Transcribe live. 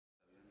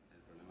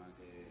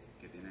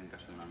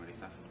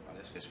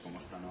es que como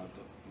es plano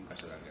alto, nunca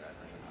se va a quedar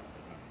perfectamente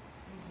plano.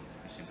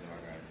 Siempre va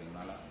a caer de un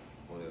ala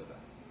o de otra.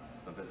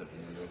 Entonces,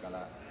 dependiendo de qué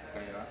ala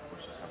caiga,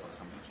 pues esta, por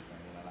ejemplo, si cae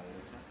de la ala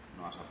derecha,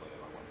 no vas a poder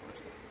evacuar por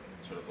esta.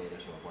 Solo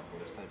podrías evacuar por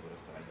esta y por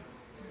esta de aquí.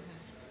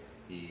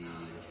 Y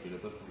los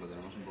pilotos pues lo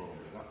tenemos un poco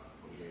complicado,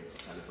 porque se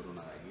sale por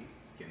una de aquí,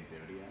 que en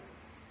teoría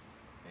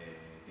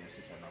tienes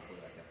que echarla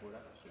hacia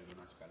afuera, subir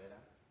una escalera.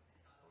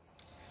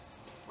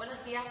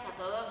 Buenos días a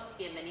todos,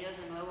 bienvenidos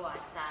de nuevo a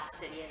esta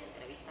serie de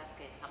entrevistas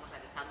que estamos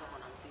realizando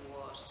con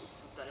antiguos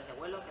instructores de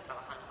vuelo que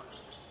trabajan con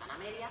nosotros en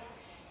Panamedia.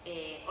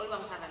 Hoy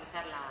vamos a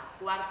realizar la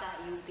cuarta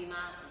y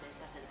última de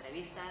estas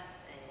entrevistas,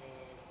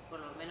 por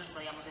lo menos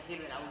podríamos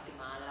decir de la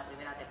última, de la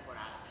primera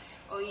temporada.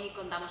 Hoy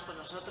contamos con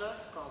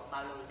nosotros con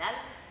Pablo Vidal,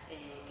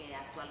 que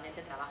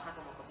actualmente trabaja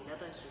como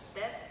copiloto en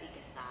Swiftair y que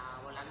está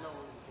volando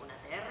un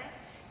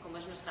ATR. Como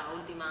es nuestra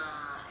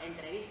última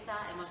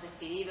entrevista, hemos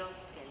decidido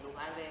que en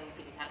lugar de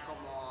utilizar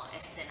como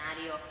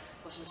escenario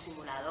pues un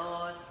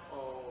simulador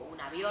o un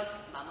avión,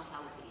 vamos a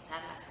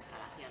utilizar las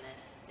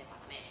instalaciones de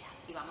Panamedia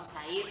y vamos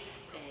a ir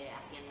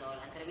haciendo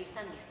la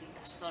entrevista en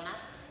distintas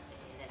zonas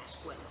de la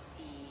escuela.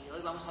 Y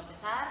hoy vamos a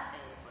empezar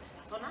por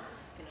esta zona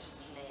que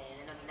nosotros le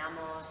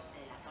denominamos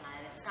la zona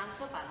de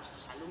descanso para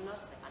nuestros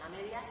alumnos de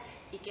Panamedia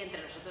y que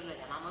entre nosotros lo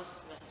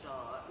llamamos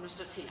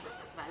nuestro chino,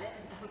 ¿vale?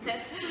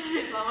 Entonces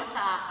vamos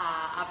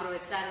a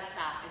aprovechar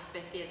esta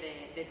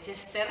especie de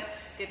Chester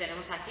que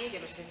tenemos aquí, que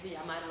no sé si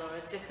llamarlo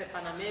Chester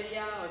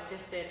Panamedia o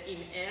Chester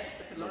in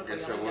Air. Lo que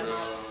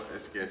seguro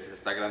es que se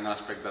está creando una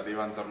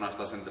expectativa en torno a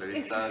estas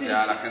entrevistas. Sí.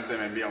 Ya la gente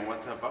me envía un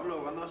WhatsApp: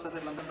 Pablo, ¿cuándo vas a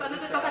hacer la entrevista?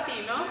 ¿Cuándo te toca a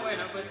ti, no? Sí.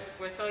 Bueno,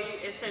 pues hoy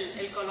es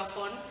el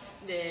colofón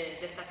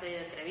de esta serie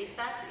de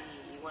entrevistas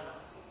y bueno,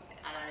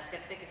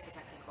 agradecerte que estés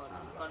aquí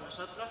con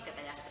nosotros, que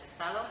te hayas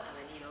prestado a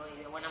venir hoy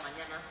de buena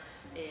mañana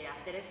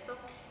a hacer esto.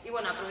 Y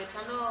bueno,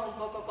 aprovechando un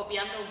poco,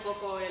 copiando un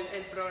poco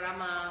el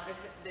programa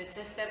de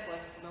Chester,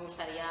 pues me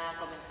gustaría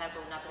comenzar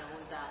con una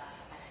pregunta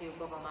así un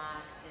poco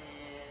más,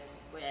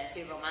 voy a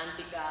decir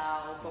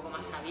romántica o un poco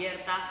más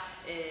abierta,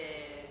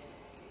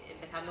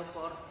 empezando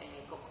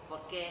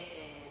por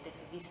qué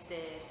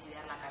decidiste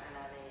estudiar la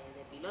carrera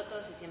de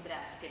piloto, si siempre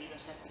has querido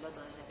ser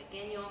piloto desde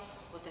pequeño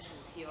o te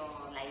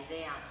surgió la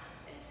idea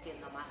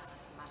siendo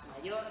más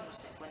mayor, no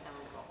sé, cuéntame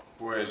un poco.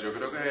 Pues yo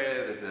creo que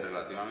desde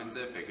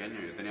relativamente pequeño,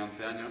 yo tenía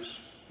 11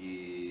 años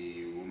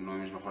y uno de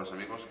mis mejores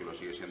amigos, que lo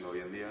sigue siendo hoy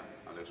en día,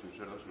 Alex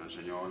Museros, me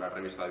enseñó la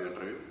revista Avión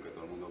Review, que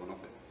todo el mundo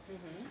conoce,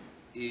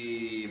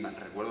 y me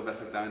recuerdo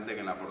perfectamente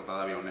que en la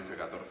portada había un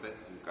F-14,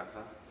 un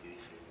caza, y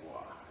dije,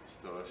 ¡guau!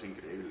 Esto es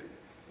increíble.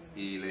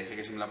 Y le dije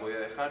que si me la podía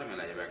dejar y me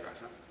la llevé a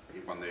casa. Y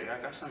cuando llegué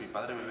a casa mi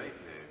padre me ve y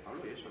dice: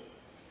 Pablo, ¿y eso?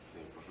 Y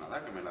dice, pues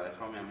nada, que me la ha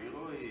dejado mi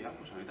amigo y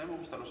pues a mí también me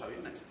gustan los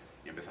aviones.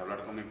 Y empecé a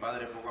hablar con mi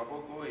padre poco a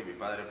poco y mi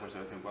padre pues de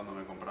vez en cuando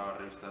me compraba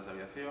revistas de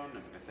aviación,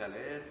 empecé a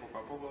leer poco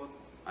a poco,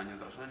 año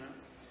tras año,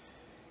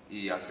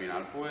 y al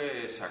final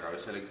pues acabé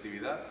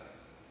selectividad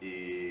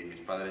y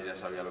mis padres ya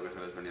sabían lo que se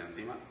les venía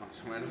encima,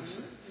 más o menos.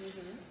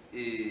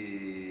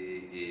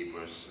 Y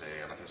pues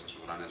gracias a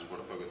su gran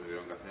esfuerzo que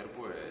tuvieron que hacer,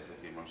 pues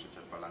decidimos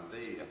echar para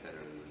adelante y hacer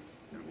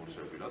el curso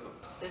de piloto.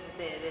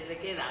 ¿Desde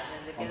qué edad?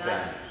 ¿Desde qué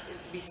edad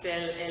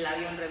viste el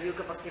Avión Review,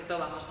 que por cierto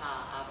vamos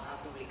a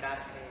publicar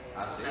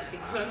un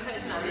artículo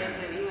en Avión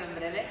Review en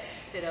breve,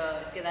 pero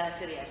qué edad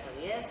sería eso?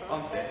 ¿10?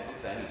 11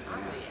 años.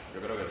 Muy bien.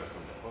 Yo creo que es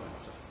bastante joven.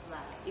 O sea.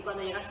 Vale. Y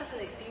cuando llegaste a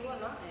selectivo,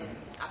 ¿no?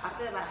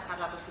 Aparte de barajar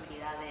la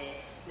posibilidad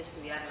de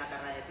estudiar la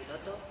carrera de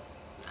piloto,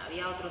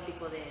 ¿había otro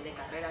tipo de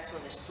carreras o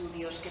de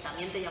estudios que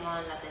también te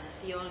llamaban la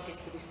atención, que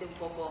estuviste un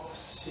poco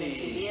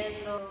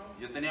decidiendo?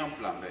 Yo tenía un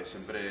plan B,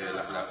 siempre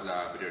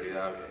la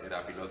prioridad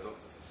era piloto,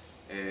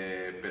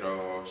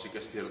 pero sí que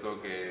es cierto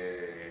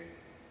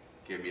que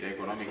miré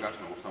económicas,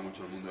 me gusta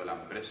mucho el mundo de la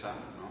empresa,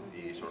 ¿no?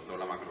 Y sobre todo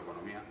la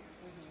macroeconomía,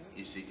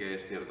 y sí que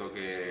es cierto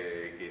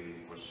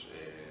que pues,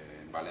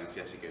 en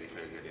Valencia sí que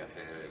dije que quería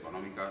hacer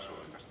económicas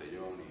o en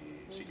Castellón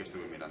y sí que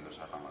estuve mirando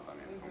esa rama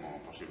también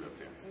como posible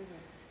opción.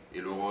 Y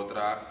luego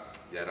otra,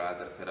 ya era la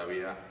tercera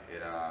vía,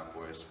 era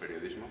pues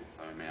periodismo,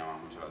 también me llama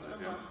mucho la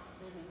atención.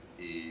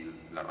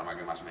 Y la rama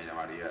que más me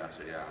llamaría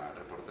sería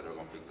reportero de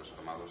conflictos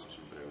armados, es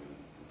siempre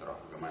un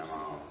trabajo que me ha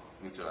llamado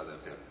mucho la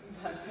atención.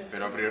 Vale. Sí.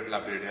 Pero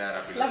la prioridad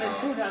era piloto. La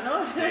aventura,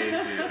 ¿no? Sí,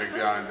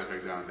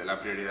 efectivamente. La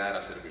prioridad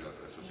era ser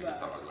piloto, eso sí que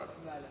estaba claro.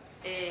 Vale.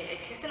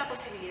 ¿Existe la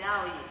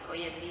posibilidad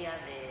hoy en día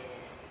de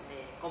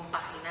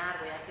compaginar,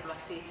 voy a decirlo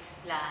así,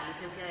 la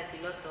licencia de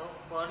piloto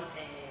con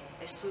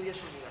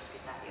estudios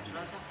universitarios,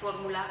 ¿no? Esa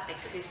fórmula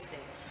existe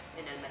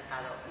en el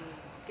mercado.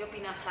 ¿Qué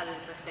opinas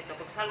al respecto?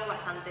 Porque es algo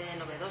bastante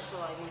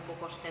novedoso, hay muy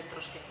pocos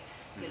centros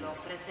que lo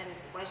ofrecen.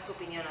 ¿Cuál es tu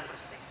opinión al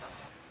respecto?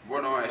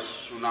 Bueno,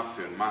 es una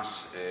opción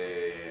más.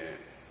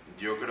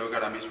 Yo creo que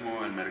ahora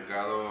mismo el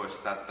mercado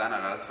está tan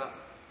al alza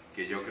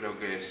que yo creo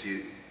que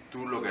si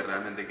tú lo que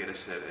realmente quieres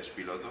ser es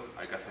piloto,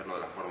 hay que hacerlo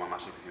de la forma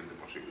más eficiente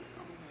posible,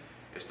 ¿no?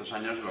 Estos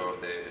años,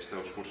 de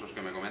estos cursos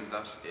que me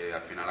comentas,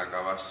 al final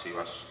acabas, si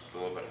vas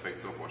todo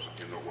perfecto, pues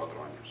haciendo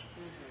 4 años.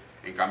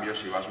 En cambio,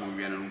 si vas muy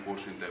bien en un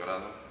curso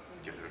integrado,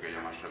 que es el que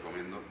yo más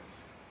recomiendo,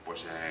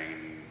 pues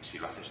si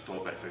lo haces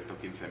todo perfecto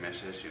 15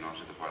 meses, si no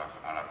se te puede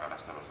alargar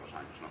hasta los 2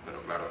 años, ¿no?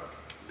 Pero claro,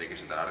 de que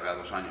se te alarga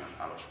 2 años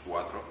a los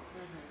 4,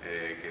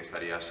 que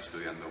estarías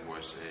estudiando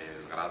pues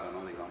el grado,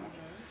 ¿no? Digamos,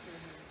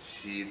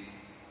 si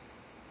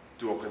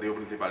tu objetivo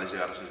principal es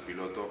llegar a ser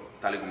piloto,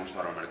 tal y como está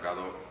ahora el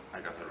mercado,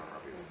 hay que hacerlo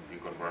rápido,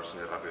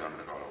 incorporarse rápido al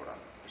mercado laboral.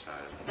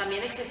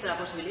 También existe la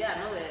posibilidad,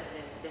 ¿no?,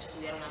 de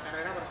estudiar una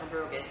carrera, por ejemplo,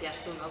 lo que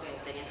decías tú, ¿no?, que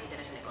tenías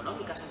interés en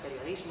económicas, en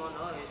periodismo,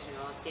 ¿no? Y si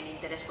no tiene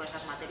interés por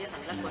esas materias,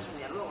 también las puedes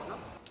estudiar luego, ¿no?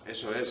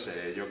 Eso es,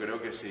 yo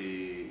creo que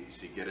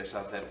si quieres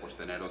hacer, pues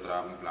tener un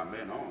plan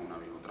B, ¿no?,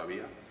 otra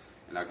vía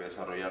en la que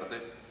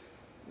desarrollarte,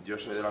 yo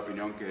soy de la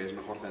opinión que es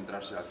mejor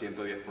centrarse al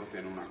 110%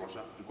 en una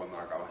cosa y cuando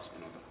la acabas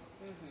en otra.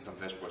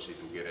 Entonces, pues si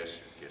tú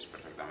quieres, que es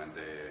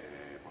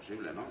perfectamente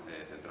posible, ¿no?,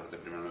 centrarte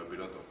primero en lo de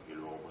piloto y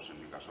luego, pues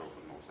en mi caso,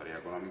 pues me gustaría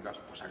económicas,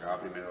 pues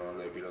acaba primero lo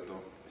de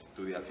piloto,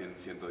 estudia al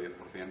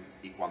 110%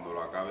 y cuando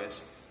lo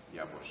acabes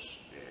ya pues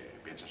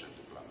piensas en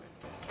tu plan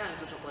B. Claro,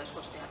 incluso puedes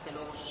costearte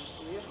luego esos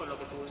estudios con lo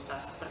que tú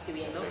estás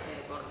percibiendo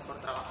por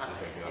trabajar.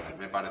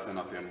 Me parece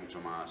una opción mucho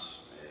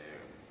más,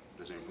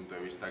 desde mi punto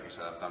de vista, que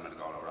se adapta al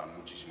mercado laboral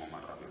muchísimo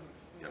más rápido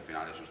y al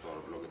final eso es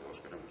todo lo que todos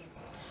queremos.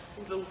 Has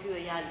introducido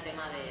ya el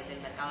tema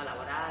del mercado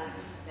laboral,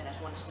 de las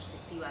buenas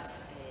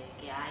perspectivas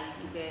que hay,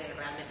 tú que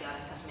realmente ahora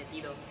estás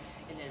metido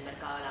en el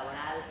mercado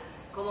laboral,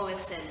 ¿cómo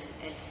ves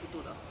el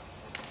futuro?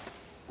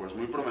 Pues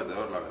muy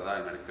prometedor, la verdad.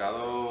 El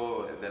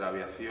mercado de la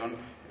aviación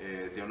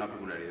tiene una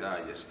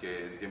peculiaridad y es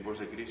que en tiempos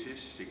de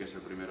crisis sí que es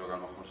el primero que a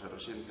lo mejor se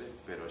resiente,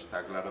 pero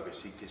está claro que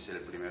sí que es el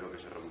primero que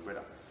se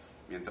recupera.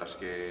 Mientras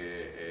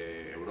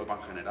que Europa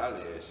en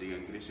general sigue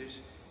en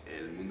crisis,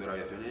 el mundo de la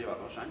aviación ya lleva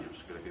 2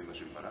 años creciendo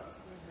sin parar.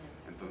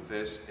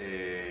 Entonces,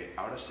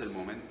 ahora es el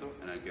momento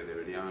en el que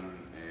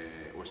deberían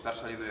o estar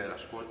saliendo de la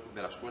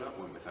escuela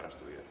o empezar a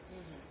estudiar.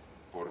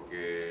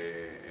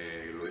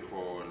 Porque lo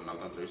dijo en la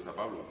otra entrevista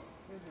Pablo.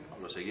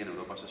 Pablo seguía, en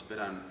Europa se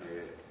esperan,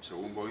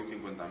 según Boeing,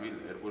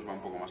 50.000, Airbus va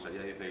un poco más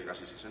allá y dice que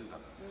casi 60.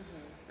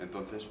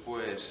 Entonces,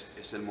 pues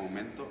es el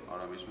momento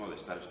ahora mismo de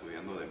estar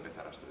estudiando, de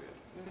empezar a estudiar.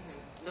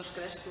 ¿Los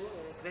crees tú?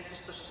 ¿Crees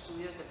estos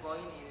estudios de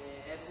Boeing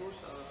y de Airbus?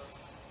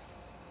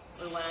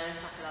 ¿O igual han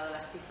exagerado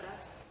las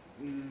cifras?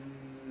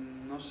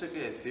 No sé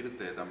qué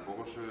decirte,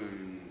 tampoco soy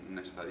un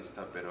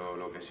estadista, pero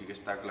lo que sí que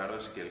está claro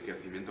es que el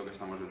crecimiento que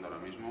estamos viendo ahora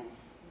mismo,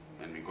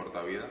 en mi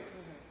corta vida,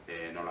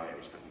 no lo había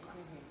visto nunca.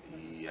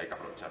 Y hay que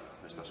aprovecharlo.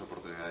 Estas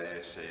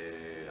oportunidades,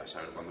 a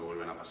saber cuándo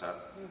vuelven a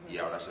pasar, y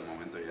ahora es el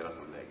momento y ahora es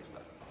donde hay que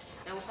estar.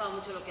 Me ha gustado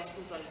mucho lo que has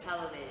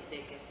puntualizado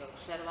de que se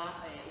observa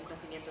un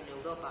crecimiento en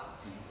Europa,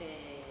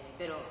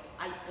 pero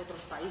hay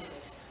otros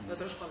países,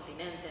 otros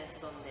continentes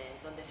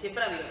donde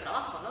siempre ha habido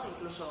trabajo, ¿no?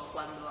 Incluso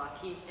cuando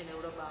aquí en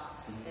Europa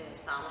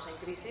estábamos en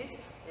crisis,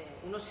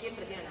 uno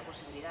siempre tiene la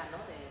posibilidad, ¿no?,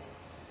 de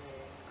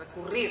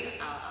recurrir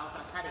a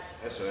otras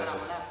áreas. Eso para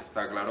es. volar.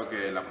 Está claro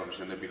que en la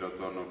profesión de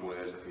piloto no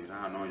puedes decir,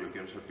 no, yo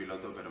quiero ser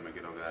piloto pero me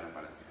quiero quedar en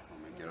Valencia, o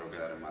me quiero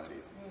quedar en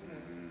Madrid.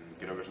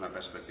 Creo que es una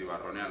perspectiva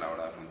errónea a la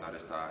hora de afrontar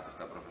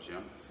esta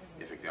profesión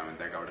y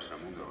efectivamente hay que abrirse al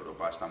mundo.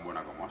 Europa es tan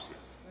buena como Asia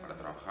para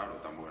trabajar o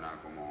tan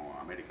buena como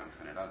América en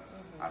general.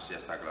 Asia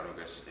está claro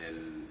que es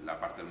la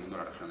parte del mundo,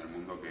 la región del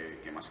mundo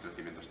que más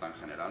crecimiento está en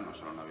general, no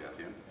solo en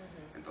aviación.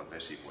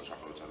 Entonces, si puedes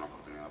aprovechar una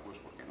oportunidad, pues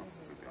 ¿por qué no?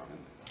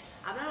 Efectivamente.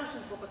 Háblanos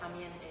un poco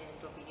también, en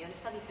tu opinión,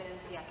 esta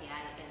diferencia que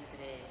hay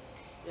entre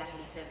las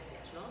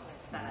licencias, ¿no?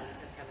 Está la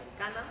licencia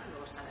americana,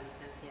 luego está la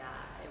licencia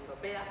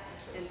europea.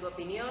 En tu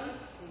opinión,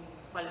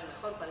 ¿cuál es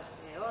mejor, cuál es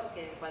peor,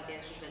 cuál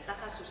tiene sus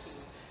ventajas,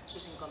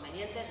 sus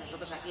inconvenientes?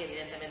 Nosotros aquí,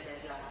 evidentemente,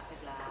 es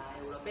la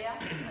europea.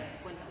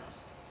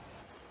 Cuéntanos.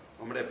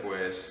 Hombre,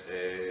 pues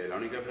la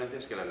única diferencia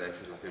es que la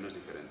legislación es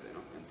diferente,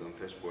 ¿no?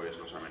 Entonces, pues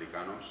los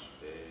americanos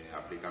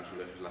aplican su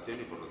legislación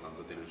y por lo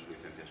tanto tienen su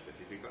licencia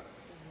específica.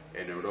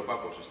 En Europa,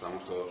 pues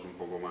estamos todos un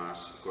poco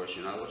más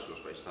cohesionados,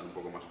 los países están un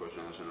poco más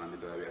cohesionados en el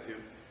ámbito de aviación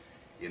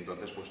y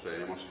entonces pues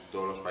tenemos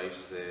todos los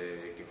países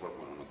que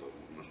forman, bueno, no todos,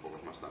 unos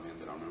pocos más también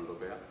de la Unión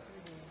Europea,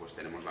 pues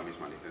tenemos la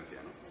misma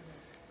licencia, ¿no?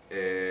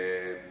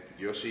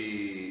 Yo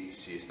si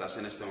estás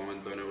en este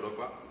momento en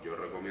Europa, yo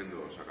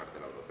recomiendo sacarte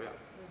la europea.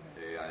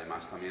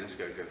 Además también es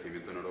que el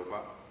crecimiento en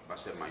Europa va a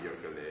ser mayor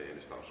que el de en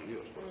Estados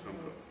Unidos, por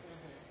ejemplo.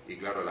 Y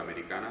claro, la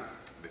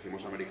americana,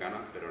 decimos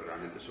americana, pero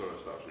realmente solo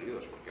Estados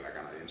Unidos, porque la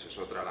canadiense es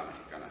otra, la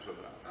mexicana es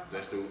otra.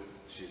 Entonces tú,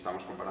 si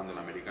estamos comparando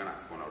la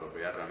americana con la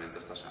europea, realmente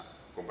estás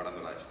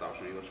comparando la de Estados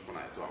Unidos con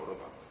la de toda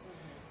Europa.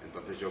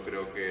 Entonces yo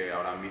creo que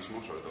ahora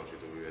mismo, sobre todo si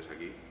tú vives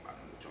aquí, vale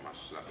mucho más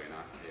la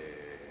pena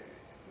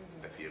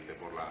decidirte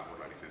por la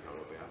licencia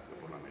europea que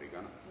por la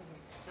americana.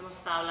 Hemos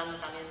estado hablando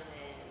también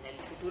del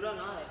futuro,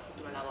 ¿no?, del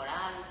futuro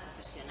laboral,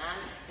 profesional.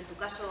 En tu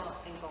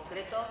caso en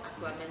concreto,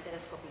 actualmente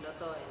eres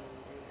copiloto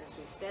en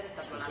Swiftair,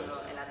 estás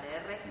volando el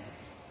ATR.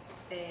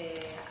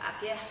 ¿A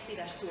qué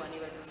aspiras tú a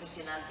nivel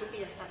profesional? Tú que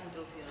ya estás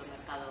introducido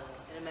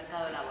en el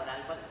mercado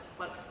laboral,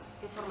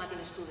 ¿qué forma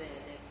tienes tú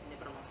de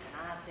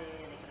promocionarte,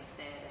 de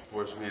crecer?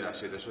 Pues mira,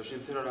 si te soy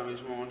sincero ahora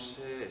mismo,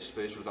 Montse,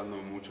 estoy disfrutando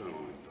mucho del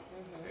momento.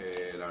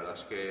 La verdad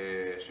es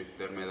que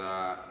Swiftair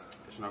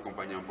es una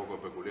compañía un poco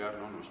peculiar,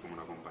 ¿no? No es como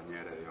una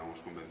compañía, digamos,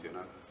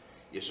 convencional.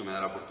 y eso me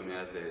da la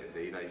oportunidad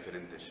de ir a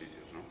diferentes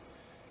sitios, ¿no?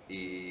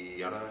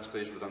 Y ahora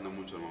estoy disfrutando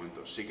mucho el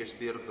momento. Sí que es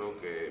cierto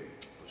que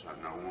pues,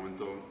 en algún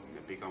momento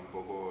me pica un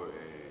poco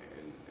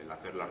el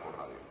hacer largo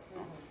radio,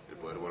 ¿no? El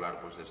poder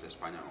volar pues, desde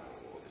España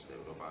o desde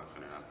Europa en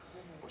general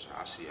pues,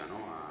 a Asia, ¿no?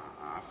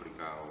 A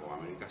África o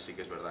América. Sí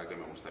que es verdad que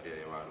me gustaría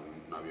llevar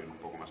un avión un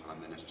poco más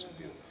grande en ese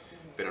sentido.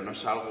 Pero no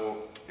es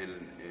algo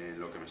en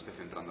lo que me esté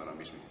centrando ahora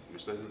mismo. Me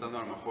estoy centrando,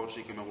 a lo mejor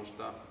sí que me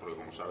gusta, porque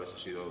como sabes he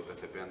sido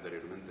TCP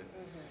anteriormente,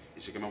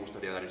 y sí que me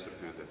gustaría dar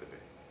instrucción de TCP.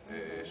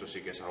 Eso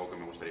sí que es algo que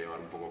me gustaría llevar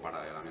un poco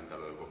paralelamente a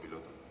lo de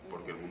copiloto,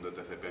 porque el mundo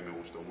de TCP me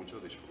gustó mucho,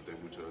 disfruté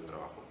mucho del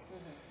trabajo.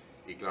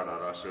 Y claro,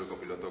 ahora ser el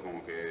copiloto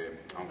como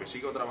que, aunque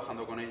sigo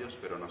trabajando con ellos,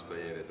 pero no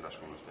estoy ahí detrás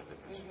con los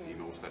TCPs. Y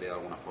me gustaría de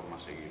alguna forma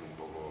seguir un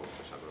poco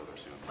esa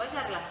progresión. ¿Cuál es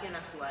la relación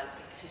actual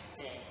que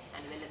existe a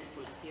nivel de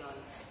tripulación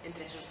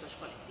entre esos dos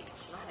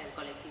colectivos, ¿no? El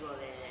colectivo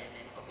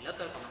del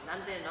copiloto, el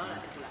comandante, ¿no?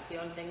 La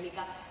tripulación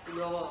técnica y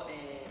luego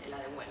la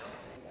de vuelo?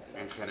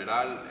 En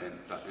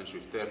general, en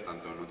Swiftair,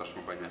 tanto en otras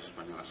compañías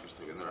españolas que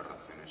estoy viendo, la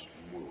relación es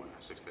muy buena,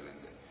 es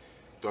excelente.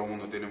 Todo el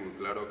mundo tiene muy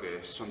claro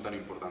que son tan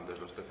importantes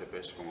los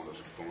TCPs como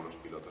los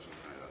pilotos en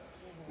general.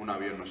 Un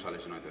avión no sale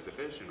si no hay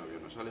TCPs, y un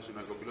avión no sale si no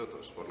hay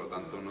copilotos. Por lo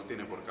tanto, no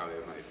tiene por qué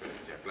haber una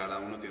diferencia. Cada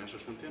uno tiene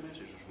sus funciones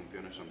y sus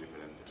funciones son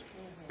diferentes.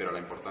 Pero la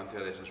importancia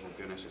de esas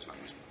funciones es la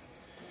misma.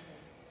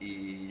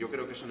 Y yo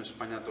creo que eso en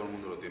España todo el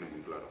mundo lo tiene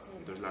muy claro.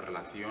 Entonces la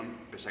relación,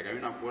 pese a que hay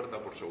una puerta,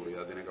 por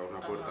seguridad tiene que haber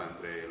una puerta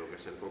entre lo que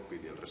es el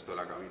cockpit y el resto de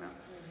la cabina,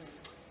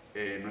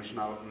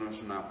 no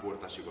es una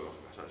puerta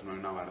psicológica, ¿sabes? No hay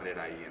una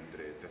barrera ahí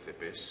entre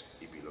TCPs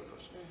y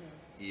pilotos.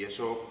 Y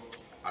eso,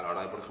 a la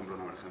hora de, por ejemplo,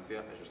 una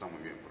emergencia, eso está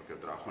muy bien, porque el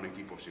trabajo en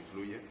equipo se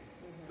influye,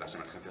 las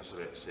emergencias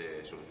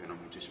se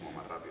solucionan muchísimo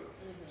más rápido.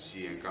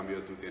 Si en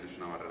cambio tú tienes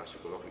una barrera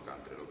psicológica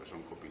entre lo que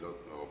son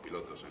copilotos o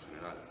pilotos en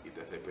general y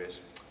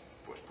TCPs,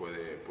 pues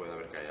puede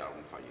haber que haya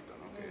algún fallito,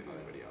 ¿no? Que no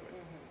debería haber.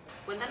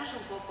 Cuéntanos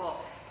un poco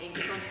en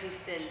qué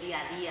consiste el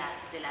día a día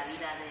de la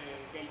vida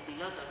del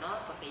piloto,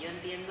 ¿no? Porque yo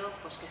entiendo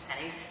pues, que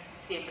estaréis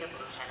siempre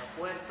por los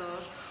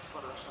aeropuertos,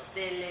 por los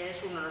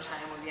hoteles, uno no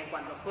sabe muy bien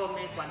cuándo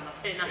come, cuándo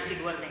cena, si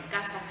duerme en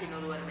casa, si no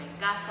duerme en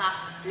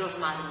casa, los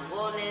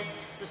madrugones,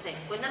 no sé,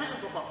 cuéntanos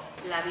un poco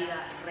la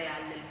vida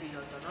real del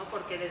piloto, ¿no?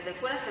 Porque desde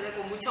fuera se ve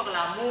con mucho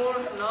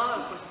glamour,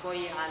 ¿no? Pues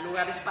voy a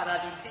lugares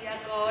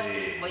paradisíacos,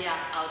 voy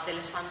a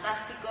hoteles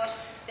fantásticos.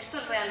 ¿Esto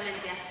es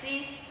realmente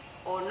así?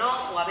 ¿O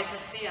no? ¿O a veces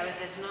sí, a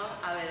veces no?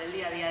 A ver, el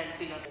día a día del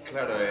piloto.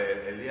 Claro,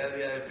 el día a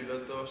día del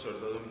piloto, sobre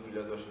todo un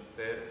piloto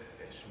Swiftair,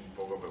 es un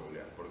poco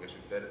peculiar, porque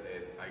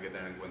Swiftair hay que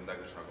tener en cuenta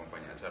que es una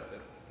compañía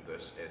charter,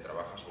 entonces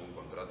trabaja según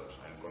contratos.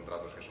 Hay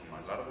contratos que son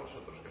más largos,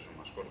 otros que son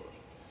más cortos.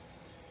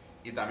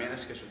 Y también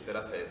es que Swiftair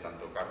hace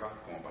tanto carga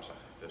como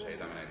pasaje, entonces ahí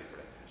también hay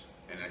diferencias.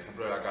 En el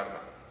ejemplo de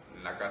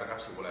la carga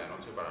se vuela de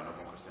noche para no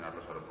congestionar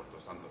los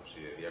aeropuertos tanto.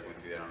 Si de día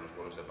coincidieran los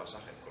vuelos de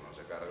pasaje con los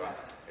de carga,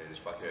 el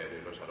espacio aéreo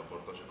y los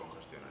aeropuertos se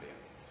congestionarían.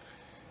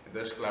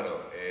 Entonces,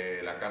 claro,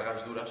 la carga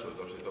es dura, sobre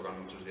todo si tocan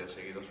muchos días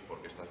seguidos,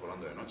 porque estás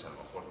volando de noche. A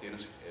lo mejor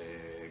tienes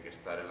que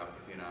estar en la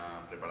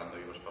oficina preparando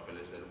ahí los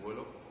papeles del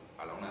vuelo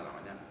a la 1 de la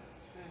mañana.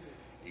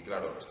 Y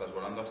claro, estás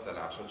volando hasta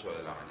las 8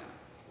 de la mañana.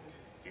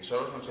 Y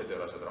solo son 7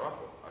 horas de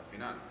trabajo, al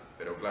final.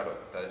 Pero claro,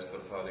 te ha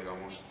destrozado,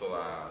 digamos,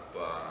 toda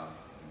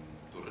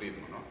tu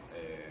ritmo, ¿no?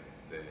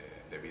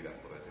 de vida,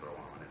 por decirlo de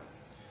alguna manera.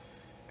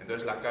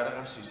 Entonces la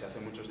carga, si se hace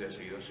muchos días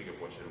seguidos, sí que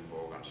puede ser un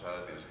poco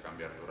cansada, tienes que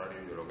cambiar tu horario.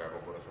 Yo lo que hago,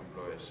 por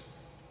ejemplo, es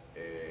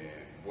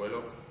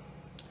vuelo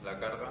la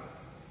carga,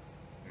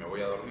 me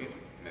voy a dormir,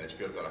 me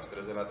despierto a las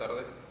 3 de la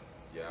tarde,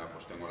 ya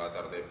pues tengo la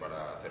tarde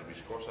para hacer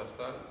mis cosas,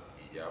 tal,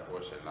 y ya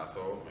pues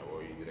enlazo, me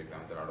voy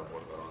directamente al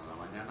aeropuerto a la 1 de la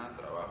mañana,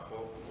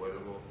 trabajo,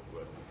 vuelvo,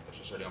 duermo.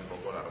 Eso sería un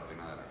poco la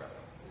rutina de la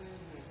carga.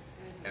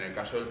 En el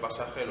caso del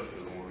pasaje, lo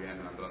explico muy bien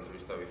en la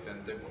entrevista a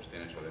Vicente, pues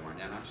tienes o de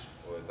mañanas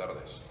o de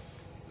tardes.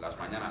 Las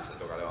mañanas te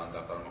toca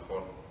levantarte a lo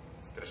mejor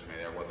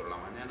 3:30, 4 de la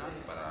mañana,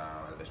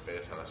 para el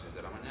despegue a las 6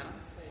 de la mañana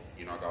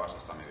y no acabas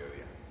hasta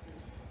mediodía.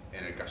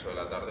 En el caso de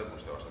la tarde,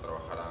 pues te vas a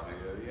trabajar a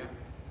mediodía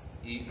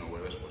y no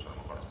vuelves pues a lo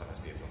mejor hasta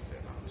las 10, 11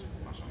 de la noche,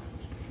 más o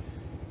menos.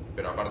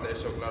 Pero aparte de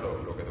eso,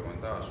 claro, lo que te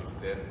comentaba,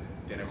 Swiftair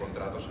tiene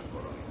contratos en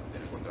Colonia,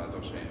 tiene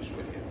contratos en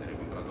Suecia, tiene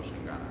contratos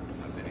en Ghana,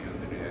 han tenido en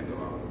Trinidad y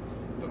Tobago.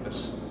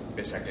 Entonces,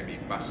 pese a que mi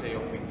base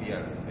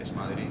oficial es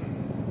Madrid,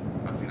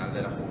 al final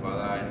de la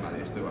jugada en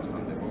Madrid estoy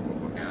bastante poco,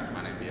 porque me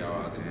han enviado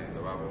a Trinidad y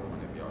Tobago, me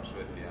han enviado a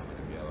Suecia, me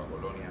han enviado a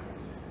Colonia,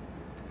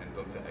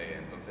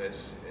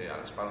 entonces a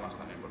Las Palmas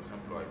también, por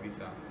ejemplo, a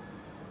Ibiza.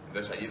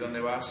 Entonces allí donde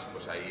vas,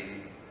 pues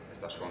ahí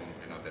estás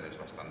en hoteles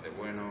bastante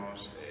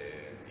buenos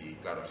y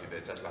claro, si te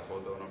echas la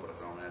foto, ¿no? Por decirlo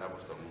de alguna manera,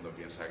 pues todo el mundo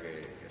piensa que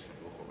es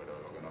un lujo, pero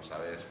lo que no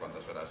sabes es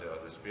cuántas horas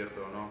llevas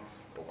despierto, ¿no?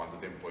 O cuánto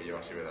tiempo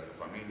llevas sin ver a tu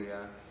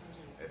familia,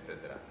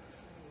 etcétera.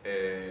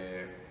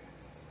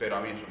 Pero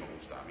a mí eso me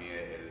gusta, a mí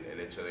el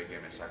hecho de que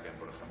me saquen,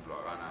 por ejemplo,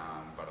 a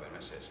Ghana un par de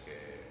meses,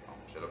 que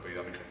se lo he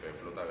pedido a mi jefe de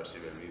flota a ver si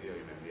ve el vídeo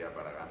y me envía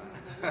para Ghana,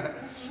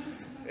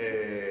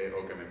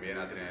 o que me envíen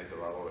a Trinidad y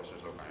Tobago, eso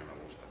es lo que a mí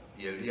me gusta.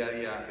 Y el día a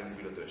día de un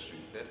piloto de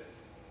Swiftair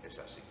es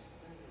así,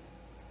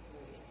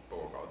 un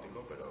poco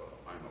caótico, pero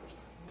a mí me gusta.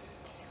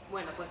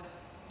 Bueno, pues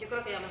yo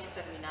creo que ya hemos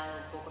terminado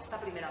un poco esta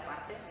primera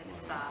parte, en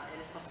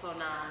esta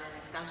zona de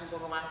descanso un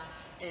poco más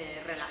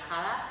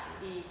relajada,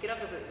 y creo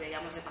que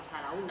deberíamos de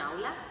pasar a un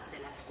aula de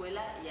la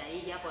escuela y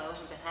ahí ya podemos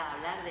empezar a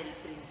hablar del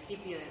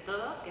principio de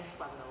todo, que es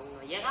cuando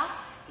uno llega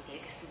y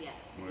tiene que estudiar,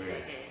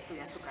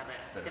 su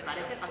carrera. Perfecto. ¿Te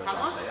parece? Pues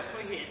 ¿Pasamos? vamos allá.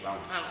 Muy bien,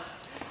 Vamos.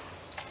 vamos.